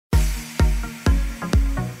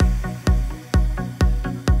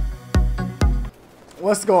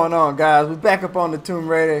What's going on, guys? We're back up on the Tomb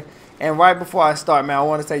Raider, and right before I start, man, I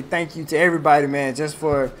want to say thank you to everybody, man, just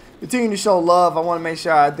for continuing to show love. I want to make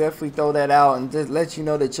sure I definitely throw that out and just let you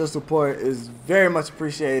know that your support is very much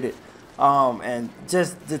appreciated. And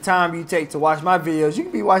just the time you take to watch my videos. You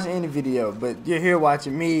can be watching any video, but you're here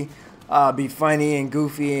watching me be funny and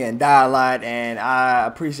goofy and die a lot, and I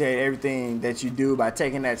appreciate everything that you do by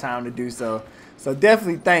taking that time to do so. So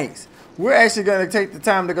definitely thanks. We're actually going to take the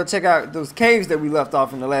time to go check out those caves that we left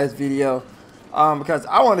off in the last video, because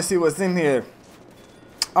I want to see what's in here.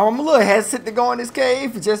 I'm a little hesitant to go in this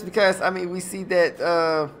cave just because, I mean, we see that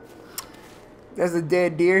there's a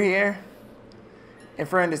dead deer here in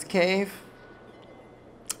front of this cave.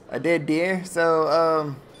 A dead deer.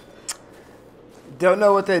 So, don't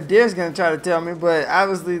know what that deer is going to try to tell me, but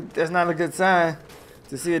obviously that's not a good sign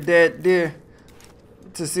to see a dead deer.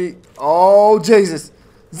 To see, oh Jesus,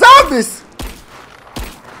 zombies!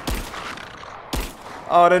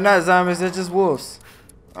 Oh, they're not zombies, they're just wolves.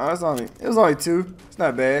 Oh, it was only two. It's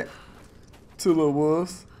not bad. Two little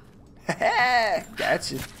wolves.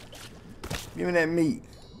 Gotcha. Give me that meat.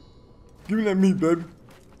 Give me that meat, baby.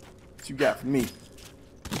 What you got for me?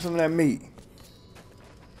 Give me some of that meat.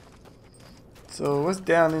 So what's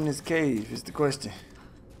down in this cave is the question.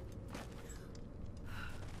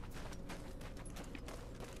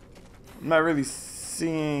 I'm not really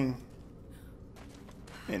seeing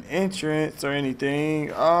an entrance or anything.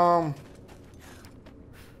 Looks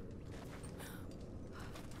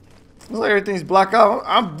like everything's blocked out.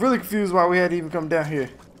 I'm really confused why we had to even come down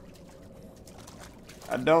here.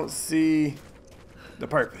 I don't see the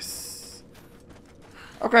purpose.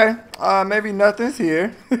 Okay, maybe nothing's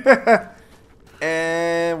here.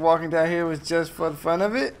 And walking down here was just for the fun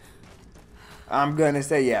of it. I'm gonna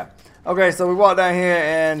say yeah. Okay, so we walked down here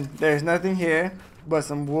and there's nothing here but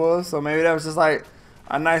some wolves. So maybe that was just like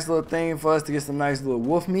a nice little thing for us to get some nice little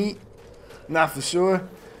wolf meat. Not for sure.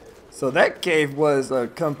 So that cave was a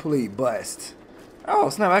complete bust. Oh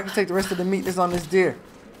snap, I can take the rest of the meat that's on this deer.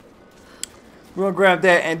 We're gonna grab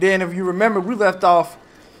that, and then if you remember, we left off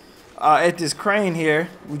at this crane here.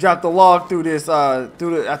 We dropped the log through this I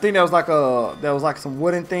think there was like some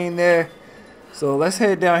wooden thing there. So let's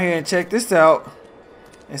head down here and check this out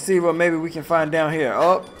and see what maybe we can find down here.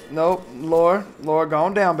 Oh, nope, Lord, go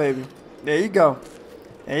on down, baby. There you go.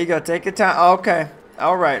 There you go. Take your time. Okay.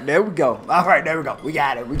 All right, there we go. All right, there we go. We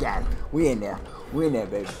got it. We got it. We in there. We in there,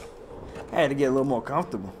 baby. I had to get a little more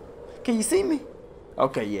comfortable. Can you see me?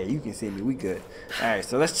 Okay, yeah, you can see me. We good. All right,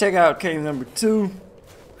 so let's check out cave number 2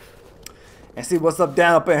 and see what's up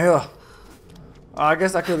down up in here. I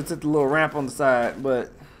guess I could have took the little ramp on the side,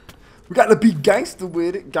 but we got to be gangster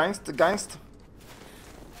with it. Gangster.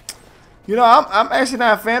 You know, I'm actually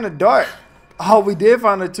not a fan of dark. Oh, we did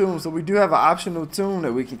find a tomb, so we do have an optional tomb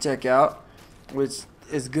that we can check out, which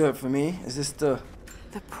is good for me. Is this the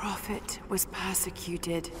prophet was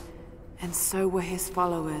persecuted, and so were his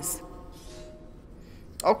followers.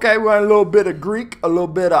 Okay, we learned a little bit of Greek, a little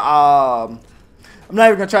bit of I'm not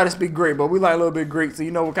even gonna try to speak Greek, but we learned a little bit of Greek, so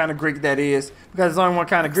you know what kind of Greek that is, because there's only one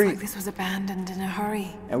kind of Greek. Like this was abandoned in a hurry.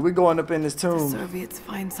 And we're going up in this tomb. The Soviets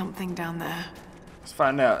find something down there. Let's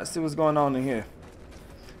find out. Let's see what's going on in here.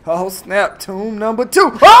 Oh snap! Tomb number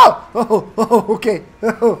 2. Oh, okay.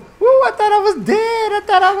 Oh, woo, I thought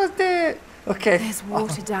I was dead. Okay. There's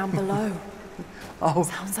water down below. Oh.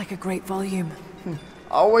 Sounds like a great volume.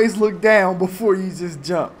 Always look down before you just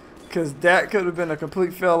jump, because that could have been a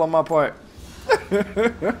complete fail on my part.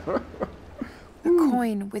 A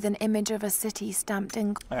coin with an image of a city stamped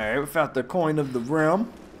in. Alright, we found the coin of the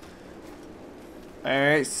realm.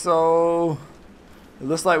 Alright, so it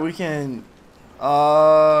looks like we can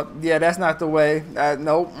yeah, that's not the way.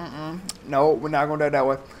 Nope, no, we're not gonna do it that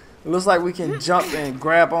way. It looks like we can jump and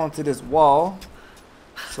grab onto this wall.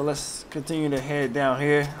 So let's continue to head down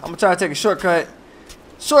here. I'm gonna try to take a shortcut.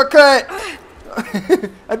 Shortcut!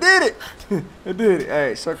 I did it! I did it.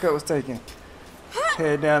 Alright, shortcut was taken.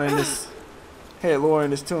 Head down in this, head lower in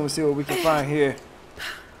this tomb and see what we can find here.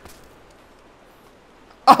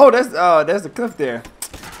 Oh, that's the cliff there.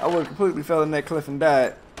 I would have completely fell in that cliff and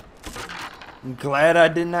died. I'm glad I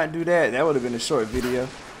did not do that. That would have been a short video.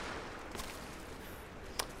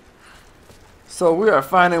 So we are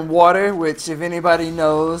finding water, which if anybody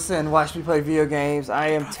knows and watch me play video games, I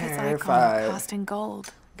am terrified. Cast in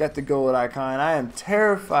gold. Got the gold icon. I am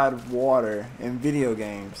terrified of water in video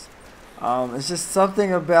games. It's just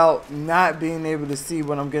something about not being able to see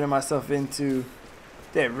what I'm getting myself into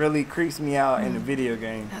that really creeps me out in a video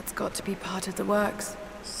game. That's got to be part of the works.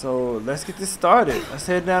 So let's get this started. Let's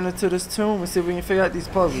head down into this tomb and see if we can figure out these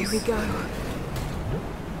puzzles. Here we go.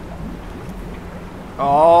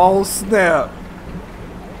 Oh snap!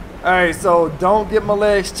 Alright, so don't get my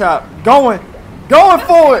legs chopped. Going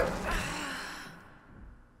for it.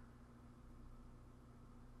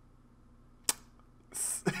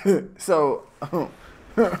 So,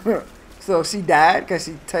 so she died because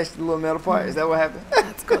she touched the little metal part. Is that what happened?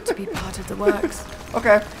 That's got to be part of the works.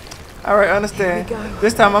 Okay. All right, understand.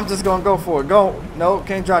 This time I'm just gonna go for it. Go. No,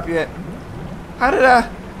 can't drop yet. How did I?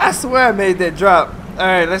 I swear I made that drop. All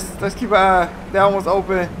right, let's keep our eye. That one's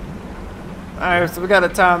open. All right, so we gotta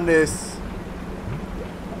time this.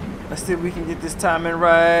 Let's see if we can get this timing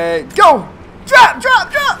right. Go! Drop!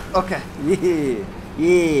 Okay. Yeah.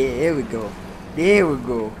 There we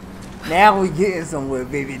go. Now we getting somewhere,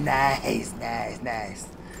 baby. Nice.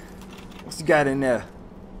 What you got in there?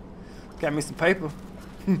 Got me some paper.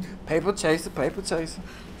 paper chaser.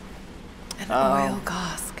 An oil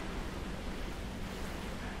cask.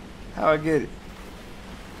 How I get it?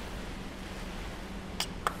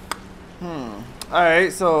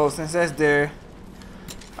 Alright, so since that's there,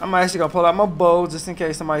 I'm actually gonna pull out my bow just in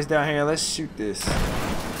case somebody's down here. Let's shoot this.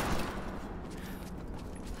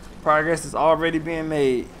 Progress is already being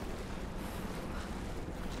made.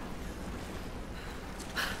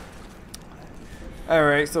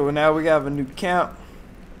 Alright, so now we have a new camp.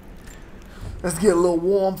 Let's get a little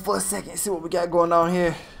warm for a second, see what we got going on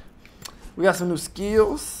here. We got some new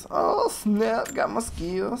skills. Oh snap, got my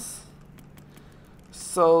skills.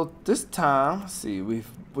 So this time, let's see, we've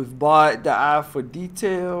bought the eye for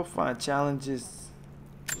detail, find challenges.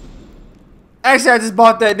 Actually, I just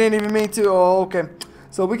bought that, didn't even mean to. Oh, okay.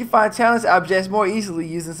 So we can find challenge objects more easily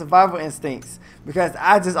using survival instincts, because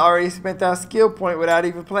I just already spent that skill point without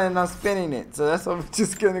even planning on spending it. So that's what we're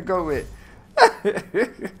just gonna go with.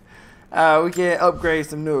 We can upgrade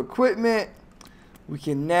some new equipment. We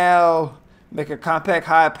can now make a compact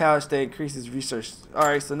hide pouch that increases research.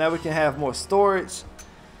 Alright, so now we can have more storage.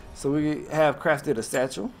 So we have crafted a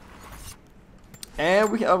satchel.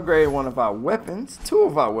 And we can upgrade one of our weapons, two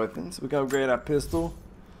of our weapons. We can upgrade our pistol.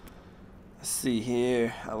 Let's see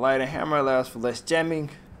here. A lighter hammer allows for less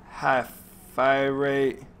jamming, high fire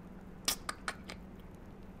rate.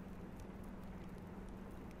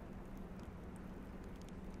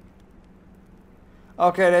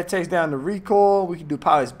 Okay, that takes down the recoil. We can do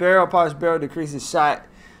polished barrel. Polished barrel decreases shot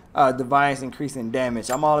device, increasing damage.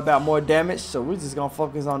 I'm all about more damage, so we're just gonna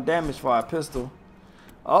focus on damage for our pistol.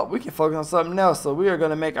 Oh, we can focus on something else. So we are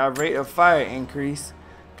gonna make our rate of fire increase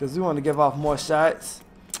because we want to give off more shots.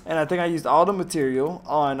 And I think I used all the material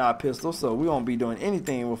on our pistol, so we won't be doing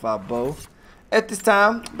anything with our bow at this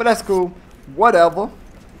time. But that's cool. Whatever.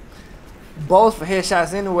 Bows for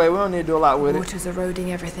headshots anyway. We don't need to do a lot with it. Water's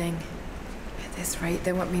eroding everything. At this rate,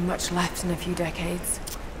 there won't be much left in a few decades.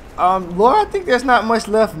 Laura, I think there's not much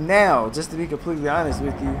left now, just to be completely honest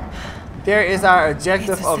with you. There is our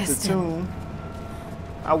objective of the tomb.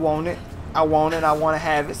 I want it. I want to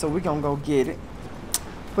have it, so we're going to go get it.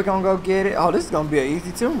 We're going to go get it. Oh, this is going to be an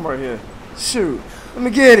easy tomb right here. Shoot. Let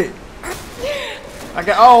me get it. I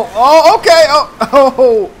got, oh, okay.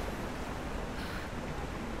 Oh.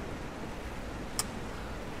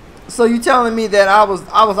 So you telling me that I was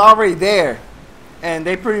already there, and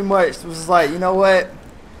they pretty much was like, you know what?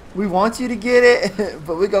 We want you to get it,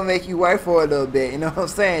 but we're going to make you work for a little bit. You know what I'm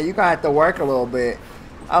saying? You're going to have to work a little bit.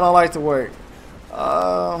 I don't like to work.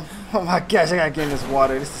 Oh my gosh, I got to get in this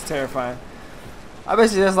water. This is terrifying. I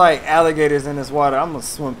bet you there's like alligators in this water. I'm going to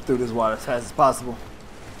swim through this water as fast as possible.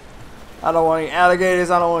 I don't want any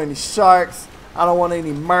alligators. I don't want any sharks. I don't want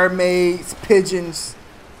any mermaids, pigeons,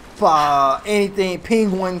 anything,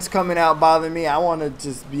 penguins coming out bothering me. I want to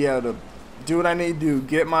just be able to do what I need to do.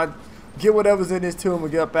 Get whatever's in this tomb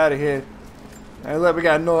and get up out of here. And look, we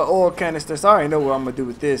got no oil canister, so I already know what I'm going to do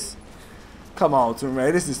with this. Come on, Tomb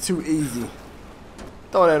Raider. This is too easy.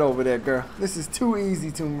 Throw that over there, girl. This is too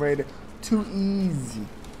easy, Tomb Raider. Too easy.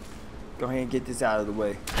 Go ahead and get this out of the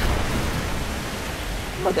way.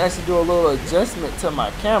 I'm about to actually do a little adjustment to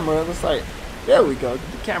my camera. It looks like, there we go.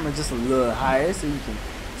 Get the camera just a little higher so you can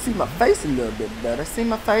see my face a little bit better. See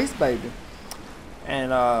my face, baby.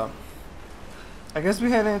 And, I guess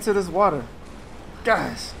we head into this water.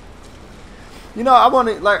 Gosh. You know, I want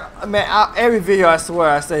to, like, man, every video I swear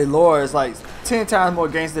I say Laura is like 10 times more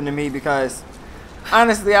gangster than me because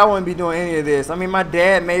honestly, I wouldn't be doing any of this. I mean, my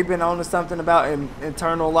dad may have been on to something about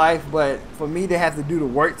internal life, but for me to have to do the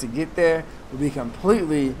work to get there would be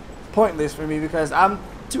completely pointless for me because I'm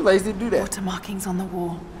too lazy to do that. Water markings on the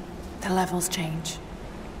wall. The levels change.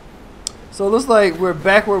 So it looks like we're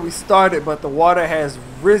back where we started, but the water has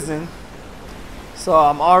risen. So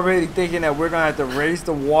I'm already thinking that we're going to have to raise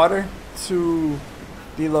the water to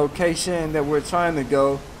the location that we're trying to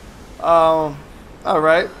go.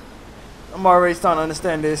 Alright. I'm already starting to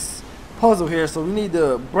understand this puzzle here. So we need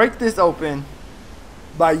to break this open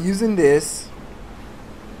by using this.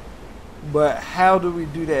 But how do we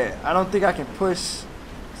do that? I don't think I can push.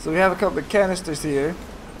 So we have a couple of canisters here.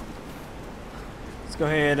 Let's go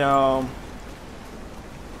ahead. Oh,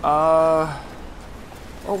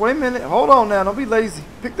 wait a minute. Hold on now. Don't be lazy.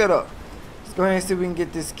 Pick that up. Let's go ahead and see if we can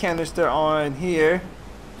get this canister on here.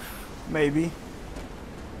 Maybe.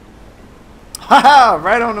 Haha!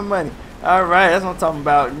 Right on the money. Alright, that's what I'm talking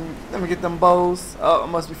about. Let me get them bows. Oh, I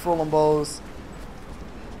must be full on bows.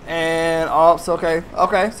 And ops, okay.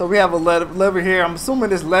 Okay, so we have a lever here. I'm assuming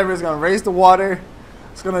this lever is going to raise the water.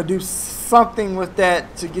 It's going to do something with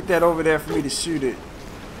that to get that over there for me to shoot it.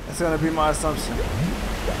 That's going to be my assumption.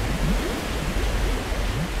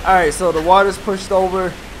 Alright, so the water's pushed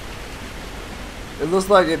over. It looks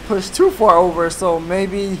like it pushed too far over, so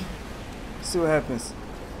maybe... Let's see what happens.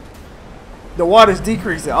 The water's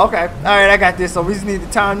decreasing. Okay. Alright, I got this. So we just need to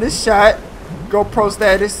time this shot. Go pro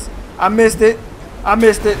status. I missed it. I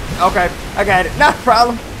missed it. Okay. I got it. Not a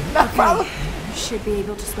problem. Not a problem. You should be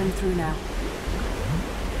able to swim through now.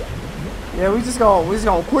 Yeah, we just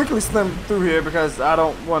gonna quickly swim through here because I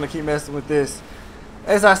don't want to keep messing with this.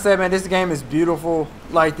 As I said, man, this game is beautiful.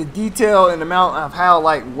 Like the detail and the amount of how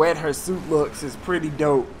like wet her suit looks is pretty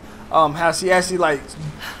dope. How she actually like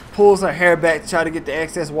pulls her hair back to try to get the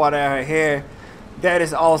excess water out of her hair. That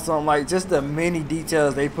is awesome. Like just the many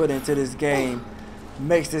details they put into this game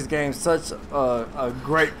makes this game such a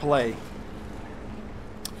great play.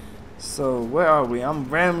 So where are we? I'm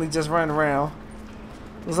randomly just running around.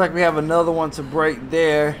 Looks like we have another one to break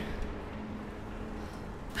there.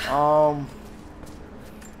 I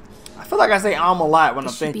feel like I say a lot when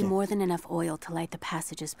I'm thinking. There should be more than enough oil to light the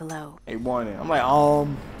passages below. A warning. I'm like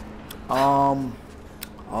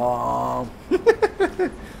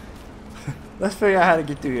Let's figure out how to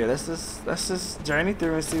get through here. Let's just journey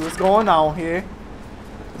through and see what's going on here.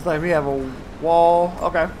 It's like we have a wall.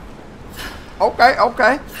 Okay. Okay,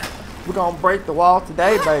 okay. We're gonna break the wall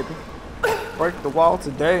today, baby. Break the wall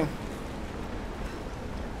today.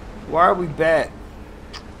 Why are we back?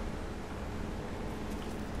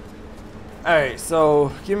 Alright,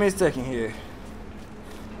 so give me a second here.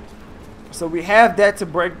 So we have that to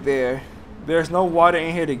break there. There's no water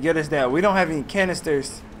in here to get us that. We don't have any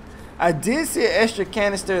canisters. I did see an extra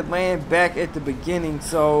canister laying back at the beginning,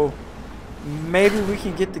 so maybe we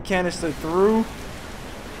can get the canister through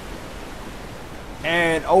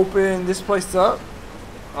and open this place up.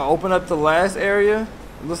 Open up the last area.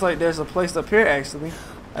 It looks like there's a place up here actually.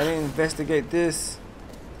 I didn't investigate this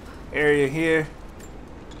area here.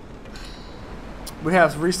 We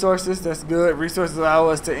have resources. That's good. Resources allow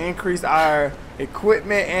us to increase our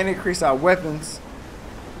equipment and increase our weapons.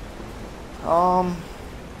 How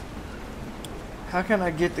can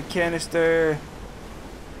I get the canister?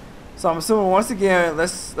 So I'm assuming once again,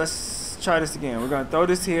 let's try this again. We're gonna throw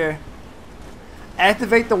this here.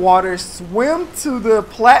 Activate the water. Swim to the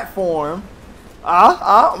platform.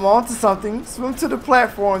 I'm on to something. Swim to the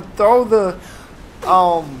platform. Throw the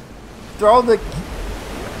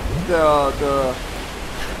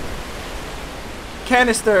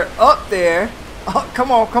canister up there. Oh,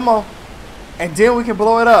 come on, come on. And then we can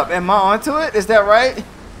blow it up. Am I onto it? Is that right?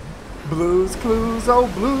 Blues Clues, oh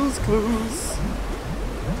Blues Clues.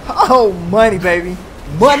 Oh, money, baby.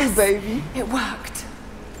 Money, yes, baby. It worked.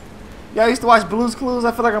 Y'all used to watch Blues Clues?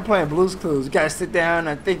 I feel like I'm playing Blues Clues. You gotta sit down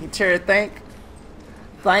and think your chair, think.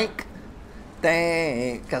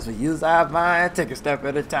 Because we use our mind, take a step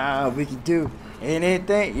at a time. We can do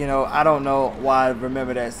anything. You know, I don't know why I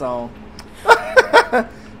remember that song.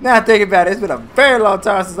 Now I think about it, it's been a very long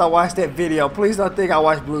time since I watched that video. Please don't think I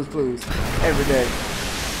watch Blues Clues every day.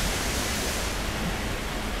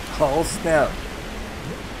 Oh snap.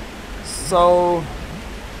 So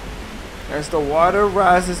as the water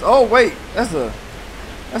rises, oh wait, that's a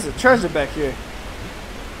treasure back here.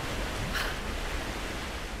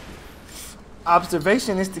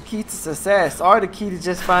 Observation is the key to success, or the key to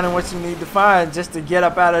just finding what you need to find just to get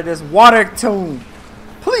up out of this water tomb.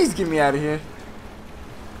 Please get me out of here.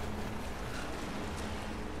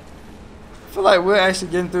 I feel like we're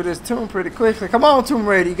actually getting through this tomb pretty quickly. Come on, Tomb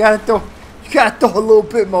Raider, you gotta throw a little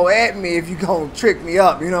bit more at me if you gonna trick me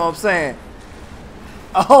up. You know what I'm saying?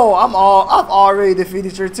 Oh, I've already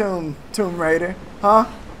defeated your Tomb Raider, huh?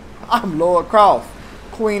 I'm Lara Croft,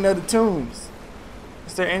 Queen of the Tombs.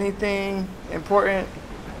 Is there anything important?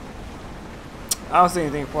 I don't see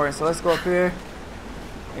anything important, so let's go up here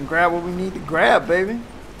and grab what we need to grab, baby.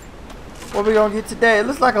 What we gonna get today? It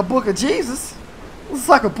looks like a book of Jesus. Looks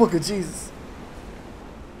like a book of Jesus.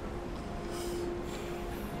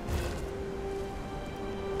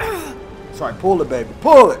 right, pull it, baby.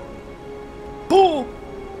 Pull it. Pull.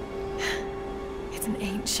 It's an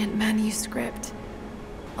ancient manuscript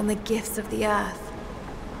on the gifts of the earth.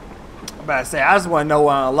 I'm about to say, I just want to know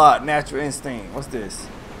why I unlock natural instinct. What's this?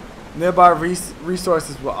 Nearby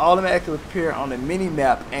resources will automatically appear on the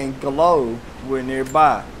mini-map and glow when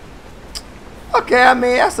nearby. Okay, I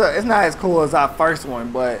mean, it's not as cool as our first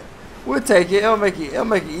one, but we'll take it. It'll make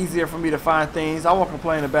it easier for me to find things. I won't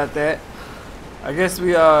complain about that. I guess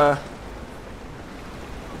we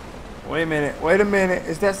wait a minute.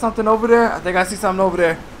 Is that something over there? I think I see something over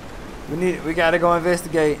there. We gotta go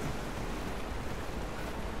investigate.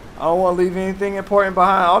 I don't want to leave anything important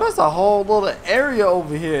behind. Oh, that's a whole little area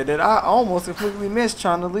over here that I almost completely missed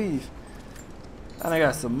trying to leave. And I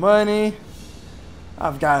got some money.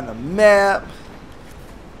 I've gotten a map.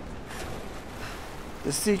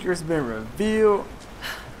 The secret's been revealed.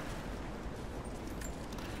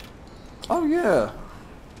 Oh yeah.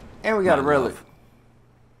 And we got a relic.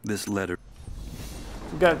 This letter.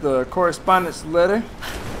 We got the correspondence letter.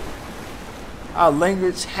 Our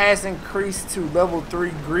language has increased to level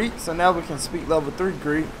 3 Greek, so now we can speak level 3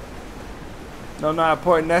 Greek. Don't know how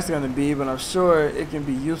important that's going to be, but I'm sure it can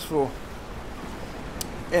be useful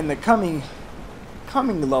in the coming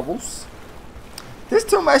levels. This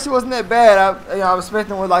tomb actually wasn't that bad. I was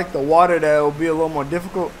expecting with like the water that it would be a little more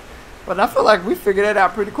difficult, but I feel like we figured that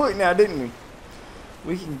out pretty quick now, didn't we?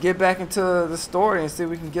 We can get back into the story and see if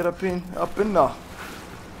we can get up in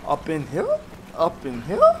here.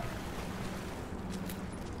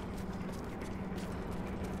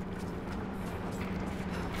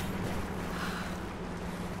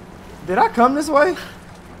 Did I come this way?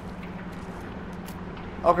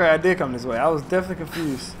 Okay, I did come this way. I was definitely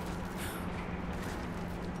confused.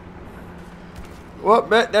 Well,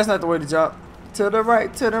 that's not the way to jump. To the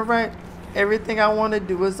right, to the right. Everything I want to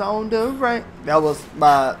do is on the right. That was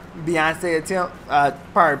my Beyonce attempt.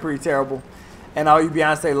 Probably pretty terrible. And all you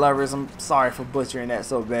Beyonce lovers, I'm sorry for butchering that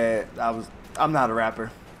so bad. I'm not a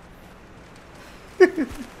rapper.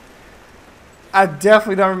 I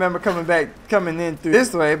definitely don't remember coming in through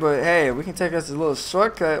this way, but hey, we can take us a little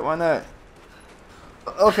shortcut. Why not?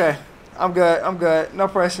 Okay, I'm good. No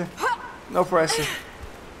pressure. No pressure.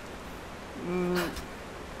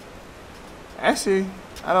 Actually,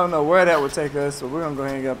 I don't know where that would take us, so we're gonna go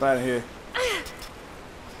ahead and get up out of here.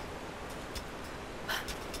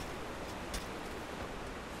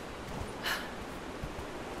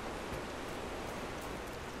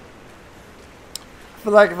 I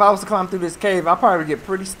feel like if I was to climb through this cave, I'd probably get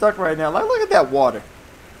pretty stuck right now. Like, look at that water.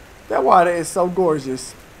 That water is so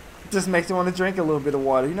gorgeous. It just makes you want to drink a little bit of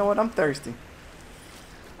water. You know what? I'm thirsty.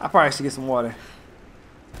 I probably should get some water.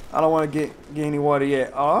 I don't want to get any water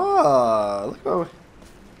yet. Oh, look over.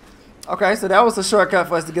 Okay, so that was a shortcut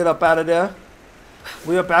for us to get up out of there.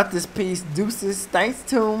 We up out this piece. Deuces. Thanks,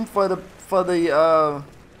 Tomb, for the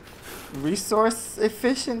resource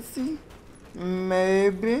efficiency.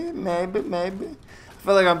 Maybe. I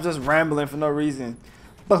feel like I'm just rambling for no reason.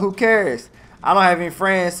 But who cares? I don't have any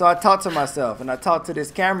friends, so I talk to myself. And I talk to this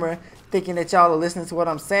camera thinking that y'all are listening to what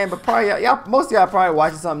I'm saying. But probably most of y'all probably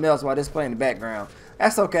watching something else while this playing in the background.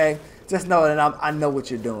 That's okay. Just know that I know what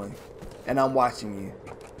you're doing. And I'm watching you.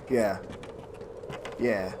 Yeah.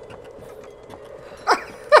 Yeah.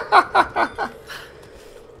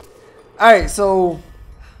 Alright, so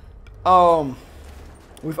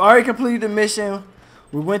we've already completed the mission.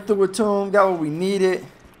 We went through a tomb, got what we needed.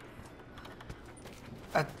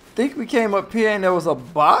 I think we came up here and there was a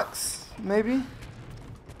box, maybe.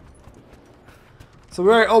 So we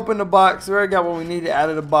already opened the box. We already got what we needed out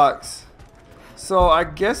of the box. So I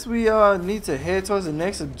guess we need to head towards the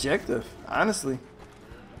next objective, honestly.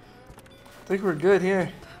 I think we're good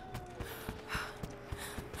here.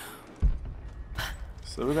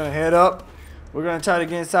 So we're going to head up. We're going to try to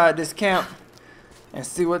get inside this camp and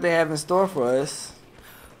see what they have in store for us.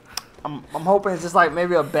 I'm hoping it's just like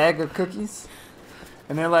maybe a bag of cookies.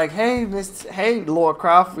 And they're like, hey, Lara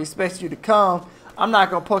Croft, we expect you to come. I'm not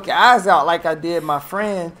going to poke your eyes out like I did my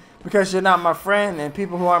friend because you're not my friend. And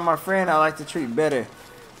people who aren't my friend, I like to treat better.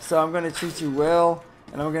 So I'm going to treat you well.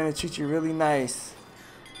 And I'm going to treat you really nice.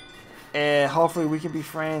 And hopefully we can be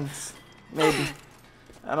friends. Maybe.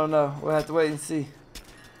 I don't know. We'll have to wait and see.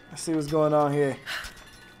 Let's see what's going on here.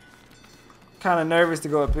 Kind of nervous to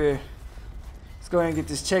go up here. Let's go ahead and get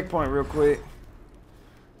this checkpoint real quick.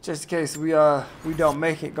 Just in case we don't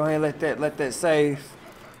make it. Go ahead and let that save.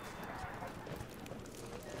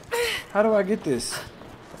 How do I get this?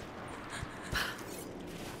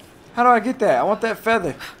 How do I get that? I want that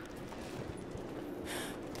feather.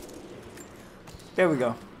 There we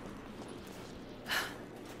go.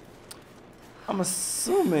 I'm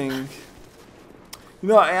assuming You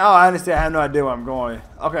know, in all honesty, I have no idea where I'm going.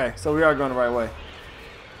 Okay, so we are going the right way.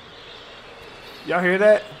 Y'all hear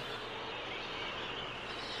that?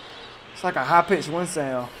 It's like a high-pitched wind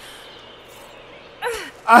sound.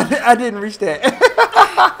 I didn't reach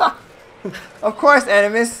that. Of course,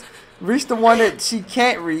 Animus. Reach the one that she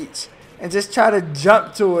can't reach and just try to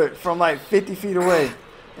jump to it from like 50 feet away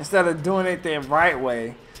instead of doing it the right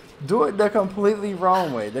way. Do it the completely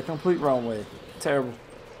wrong way. The complete wrong way. Terrible.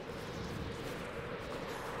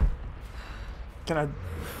 Can I?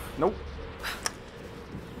 Nope.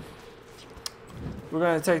 We're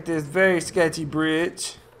going to take this very sketchy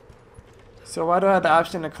bridge. So why do I have the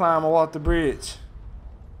option to climb or walk the bridge?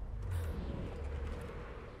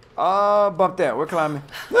 Bump that. We're climbing.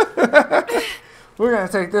 We're going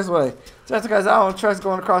to take this way. Just because I don't trust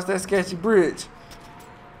going across that sketchy bridge.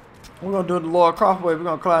 We're going to do it the Lara Croft way. We're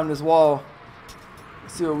going to climb this wall.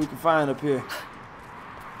 See what we can find up here.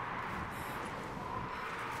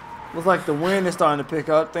 Looks like the wind is starting to pick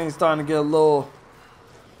up. Things starting to get a little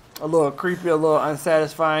creepy, a little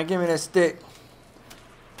unsatisfying. Give me that stick.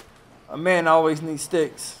 A man always needs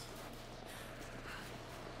sticks.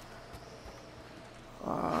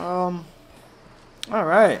 All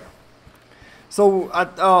right. So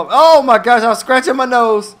oh my gosh, I was scratching my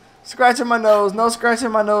nose. Scratching my nose. No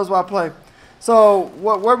scratching my nose while I play. So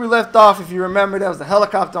where we left off, if you remember, there was a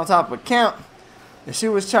helicopter on top of a camp, and she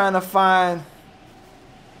was trying to find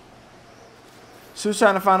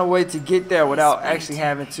a way to get there without actually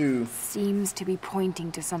having to seems to be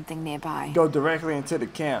pointing to something nearby. Go directly into the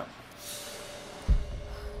camp.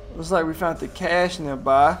 Looks like we found the cache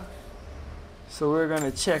nearby. So we're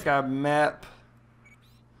gonna check our map.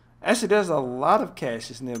 Actually, there's a lot of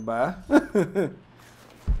caches nearby.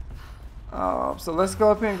 So let's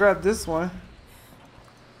go up here and grab this one.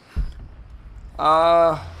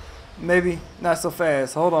 Maybe not so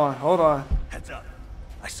fast. Hold on. Heads up.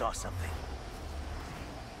 I saw something.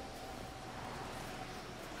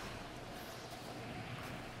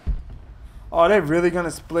 Oh, they're really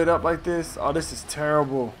gonna split up like this? Oh, this is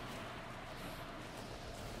terrible.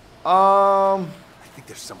 I think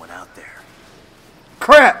there's someone out there.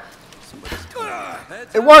 Crap!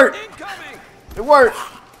 It worked! It worked!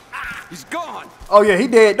 He's gone. Oh yeah, he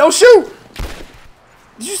dead. Don't shoot!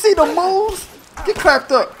 Did you see the moves? Get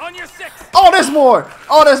clapped up. On your six. Oh, there's more.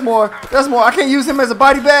 Oh, there's more. There's more. I can't use him as a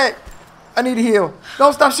body bag. I need to heal.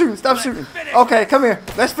 Don't stop shooting. Stop shooting. Okay, come here.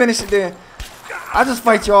 Let's finish it then. I just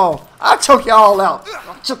fight y'all. I'll choke y'all out.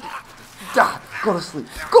 I'll choke you. Die. Go to sleep.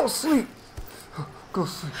 Go to sleep. Go to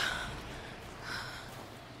sleep.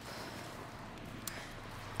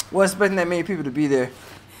 Wasn't expecting that many people to be there.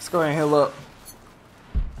 Let's go ahead and heal up.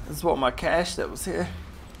 This is what my cash that was here.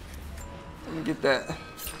 Let me get that.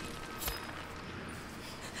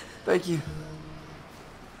 Thank you.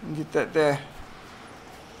 Let me get that there.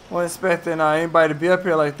 Wasn't expecting anybody to be up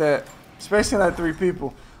here like that. Especially like 3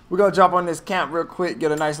 people. We're gonna jump on this camp real quick,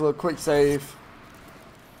 get a nice little quick save.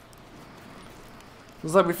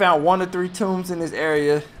 Looks like we found 1 to 3 tombs in this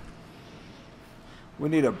area. We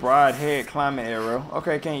need a broad head climbing arrow.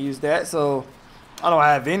 Okay, can't use that, so I don't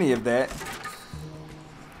have any of that.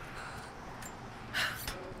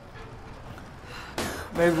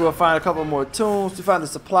 Maybe we'll find a couple more tombs. We found the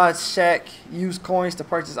supply shack. Use coins to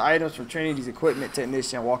purchase items from Trinity's equipment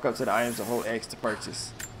technician. Walk up to the items and hold X to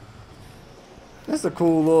purchase. That's a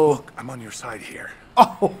cool little... Look, I'm on your side here.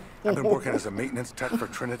 Oh! I've been working as a maintenance tech for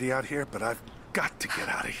Trinity out here, but I've got to get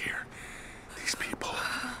out of here. These people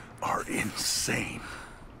are insane.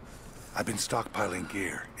 I've been stockpiling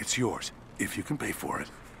gear. It's yours, if you can pay for it.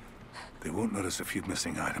 They won't notice a few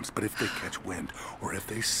missing items, but if they catch wind, or if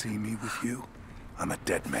they see me with you, I'm a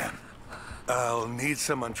dead man. I'll need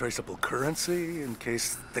some untraceable currency in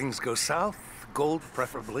case things go south. Gold,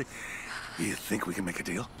 preferably. You think we can make a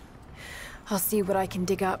deal? I'll see what I can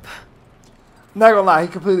dig up. Not gonna lie, he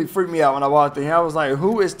completely freaked me out when I walked in here. I was like,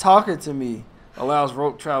 who is talking to me? Allows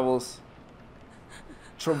rope travels.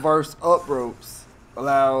 Traverse up ropes.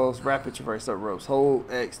 Allows rapid traverse up ropes.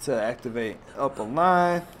 Hold X to activate upper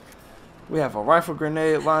line. We have a rifle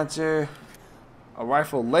grenade launcher. A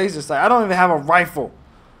rifle laser sight. I don't even have a rifle.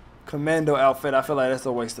 Commando outfit. I feel like that's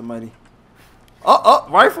a waste of money.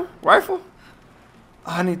 Rifle? Rifle?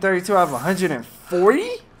 Oh, I need 32 out of 140?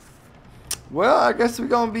 Well, I guess we're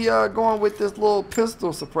going to be going with this little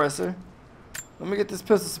pistol suppressor. Let me get this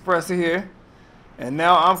pistol suppressor here. And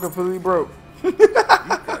now I'm completely broke. You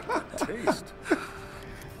got good taste.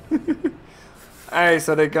 Alright,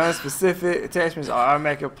 so they're gun specific. Attachments are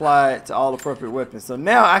automatically applied to all appropriate weapons. So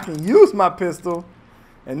now I can use my pistol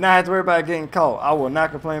and not have to worry about getting caught. I will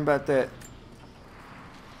not complain about that.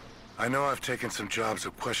 I know I've taken some jobs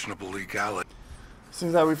of questionable legality.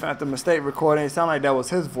 Seems like we found the mistake recording. It sounded like that was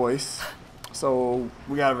his voice. So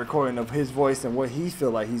we got a recording of his voice and what he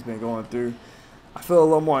feel like he's been going through. I feel a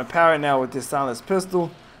little more empowered now with this silenced pistol.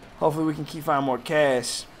 Hopefully we can keep finding more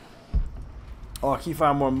cash. Or keep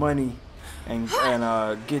finding more money. And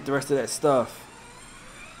get the rest of that stuff.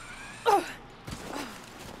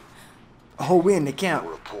 Oh, we're in the camp.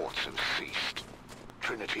 Reports have ceased.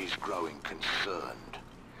 Trinity's growing concerned.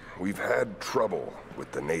 We've had trouble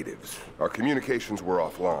with the natives. Our communications were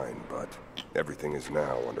offline, but everything is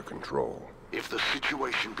now under control. If the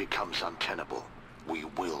situation becomes untenable, we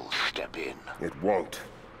will step in. It won't.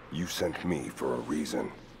 You sent me for a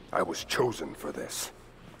reason. I was chosen for this.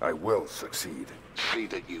 I will succeed. See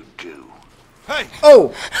that you do. Hey!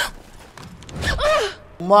 Oh!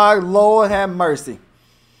 My Lord have mercy.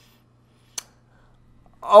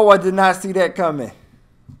 Oh, I did not see that coming.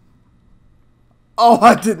 Oh,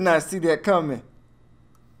 I did not see that coming.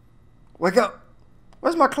 Wake up.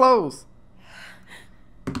 Where's my clothes?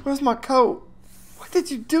 Where's my coat? What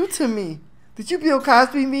did you do to me? Did you Bill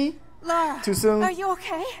Cosby me? Lara, too soon? are you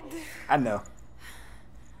okay? I know.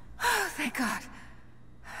 Oh, thank God.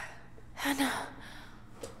 Anna,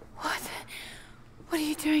 what are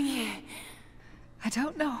you doing here? I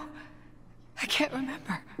don't know. I can't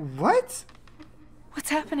remember. What? What's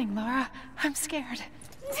happening, Lara? I'm scared.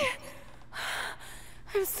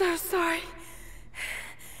 I'm so sorry.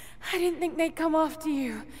 I didn't think they'd come after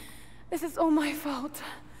you. This is all my fault.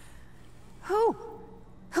 Who?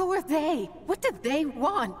 Who are they? What did they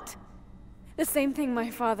want? The same thing my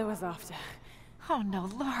father was after. Oh no,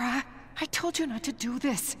 Lara. I told you not to do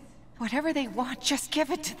this. Whatever they want, just give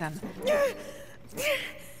it to them.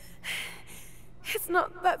 It's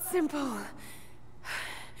not that simple.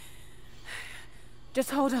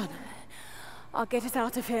 Just hold on. I'll get us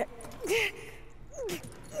out of here.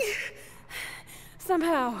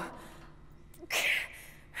 Somehow.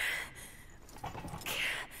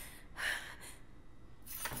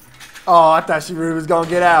 Oh, I thought she really was gonna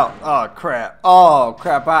get out. Oh crap. Oh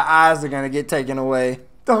crap, our eyes are gonna get taken away.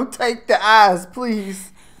 Don't take the eyes,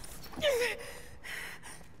 please.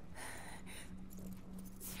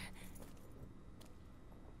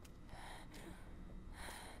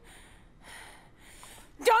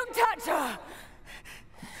 Don't touch her!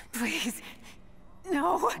 Please.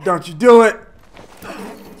 No. Don't you do it.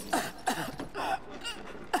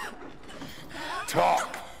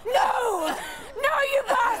 Talk! No! No, you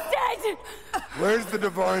bastard! Where's the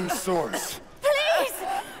divine source? Please!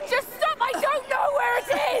 Just stop! I don't know where it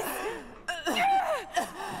is!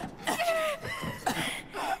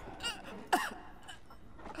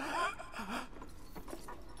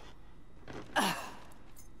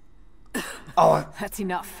 Oh, That's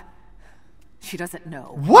enough. She doesn't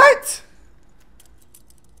know. what?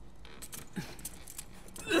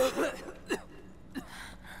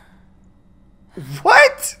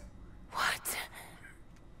 What? What?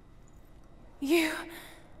 You...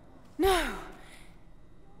 No.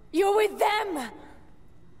 You're with them!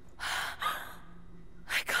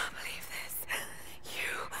 I can't believe this.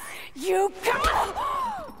 You can't...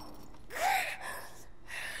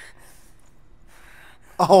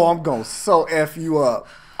 Oh, I'm gonna so F you up.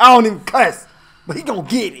 I don't even cuss, but he gonna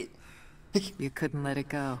get it. You couldn't let it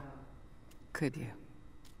go, could you?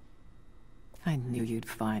 I knew you'd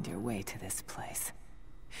find your way to this place.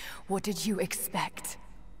 What did you expect?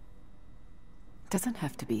 Doesn't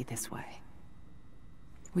have to be this way.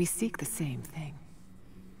 We seek the same thing.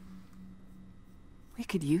 We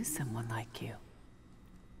could use someone like you.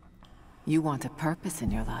 You want a purpose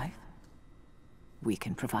in your life? We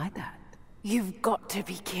can provide that. You've got to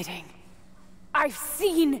be kidding. I've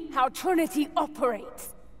seen how Trinity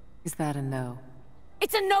operates. Is that a no?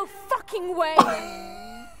 It's a no fucking way!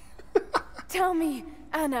 Tell me,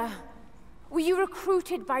 Anna, were you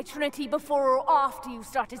recruited by Trinity before or after you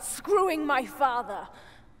started screwing my father?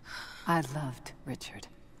 I loved Richard.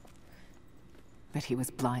 But he was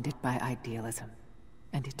blinded by idealism,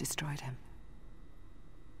 and it destroyed him.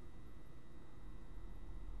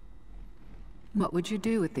 What would you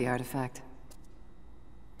do with the artifact?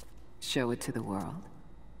 Show it to the world?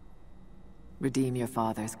 Redeem your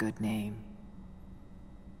father's good name?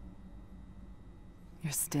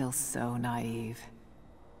 You're still so naive.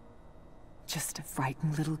 Just a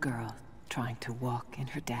frightened little girl trying to walk in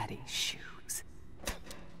her daddy's shoes.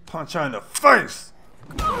 Punch her in the face.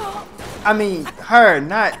 I mean, her,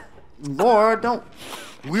 not Laura. Don't.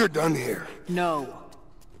 We're done here. No.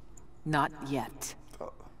 Not yet.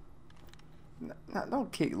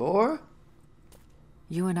 Don't kick Laura.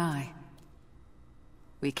 You and I,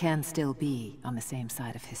 we can still be on the same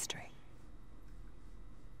side of history.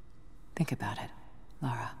 Think about it,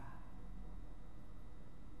 Lara.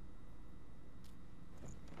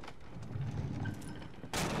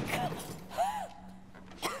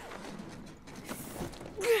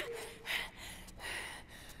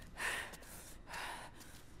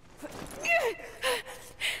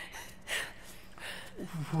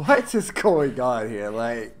 What is going on here?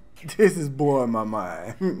 Like, this is blowing my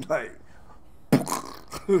mind. Like,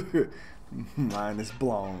 mind is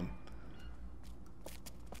blown.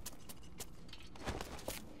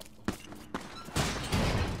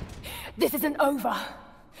 This isn't over.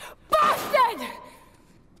 Bastard!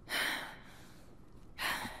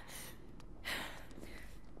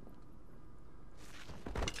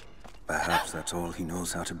 Perhaps that's all he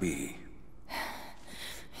knows how to be. I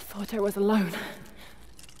thought I was alone.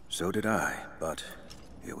 So did I, but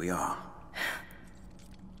here we are.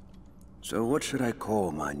 So what should I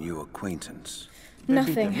call my new acquaintance?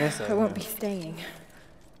 Nothing. I won't be staying.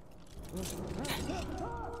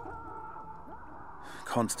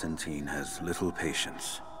 Constantine has little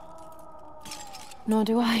patience. Nor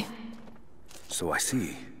do I. So I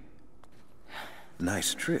see.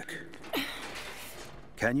 Nice trick.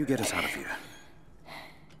 Can you get us out of here?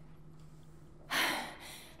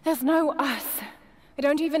 There's no us. I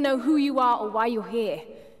don't even know who you are or why you're here.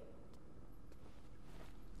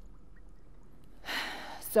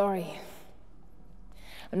 Sorry.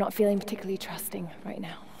 I'm not feeling particularly trusting right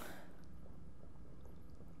now.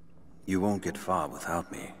 You won't get far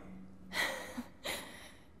without me.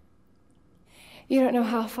 You don't know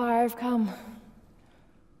how far I've come.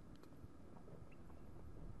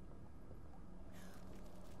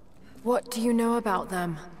 What do you know about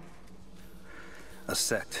them? A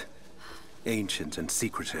sect. Ancient and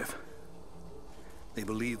secretive. They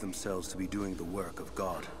believe themselves to be doing the work of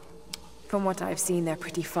God. From what I've seen, they're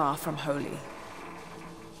pretty far from holy.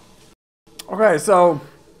 Okay, so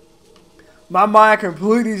my mind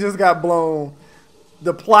completely just got blown.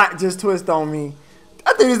 The plot just twisted on me.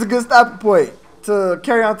 I think it's a good stopping point to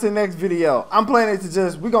carry on to the next video. I'm planning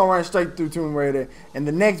to we're going to run straight through Tomb Raider. And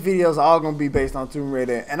the next videos are all going to be based on Tomb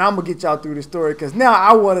Raider. And I'm going to get y'all through the story because now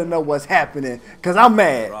I want to know what's happening. Because I'm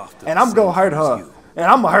mad. And I'm going to hurt her. And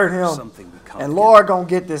I'm going to hurt him. And Lara going to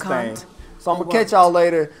get this thing. So I'm going to catch y'all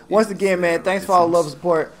later. Once again, man, thanks for all the love and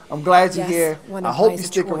support. I'm glad you're here. I hope you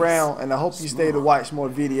stick around. And I hope you stay to watch more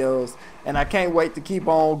videos. And I can't wait to keep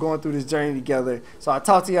on going through this journey together. So I'll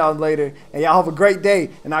talk to y'all later. And y'all have a great day.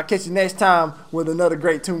 And I'll catch you next time with another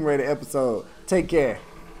great Tomb Raider episode. Take care.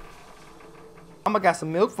 I'm going to got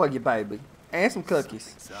some milk for you, baby. And some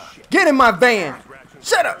cookies. Get in my van.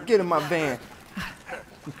 Shut up. Get in my van.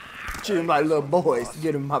 Treat them like little boys.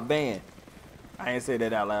 Get in my van. I ain't say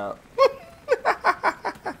that out loud.